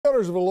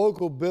owners of a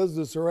local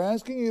business are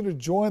asking you to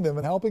join them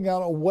in helping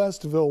out a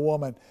Westville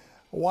woman.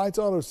 White's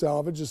Auto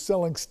Salvage is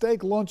selling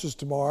steak lunches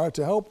tomorrow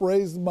to help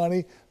raise the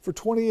money for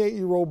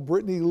 28-year-old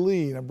Brittany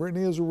Lee. Now,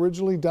 Brittany is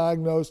originally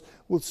diagnosed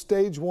with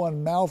stage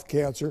 1 mouth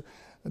cancer.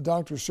 The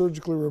doctor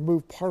surgically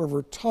removed part of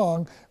her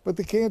tongue, but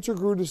the cancer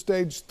grew to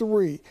stage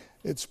 3.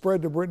 It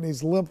spread to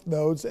Brittany's lymph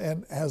nodes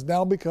and has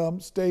now become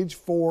stage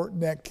 4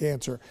 neck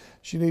cancer.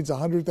 She needs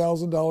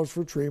 $100,000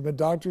 for treatment.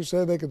 Doctors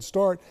say they can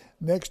start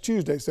next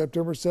Tuesday,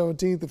 September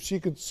 17th, if she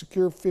could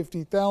secure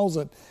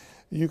 $50,000.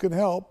 You can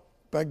help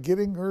by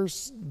getting her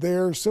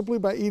there simply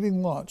by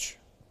eating lunch.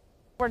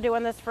 We're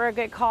doing this for a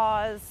good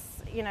cause.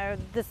 You know,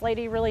 this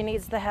lady really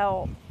needs the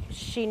help.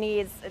 She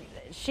needs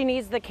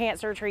the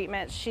cancer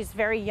treatment. She's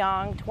very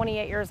young,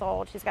 28 years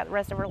old. She's got the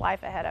rest of her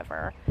life ahead of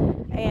her,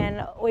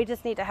 and we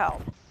just need to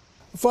help.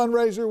 The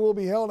fundraiser will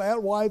be held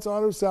at White's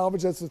Auto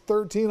Salvage. That's at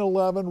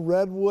 1311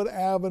 Redwood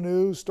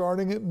Avenue,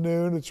 starting at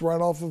noon. It's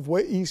right off of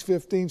East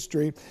 15th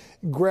Street.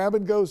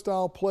 Grab-and-go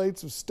style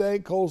plates of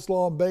steak,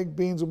 coleslaw, and baked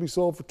beans will be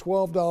sold for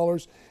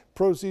 $12.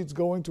 Proceeds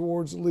going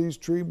towards Lee's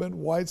treatment.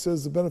 White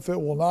says the benefit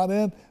will not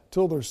end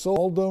until they're sold.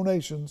 All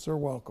donations are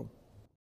welcome.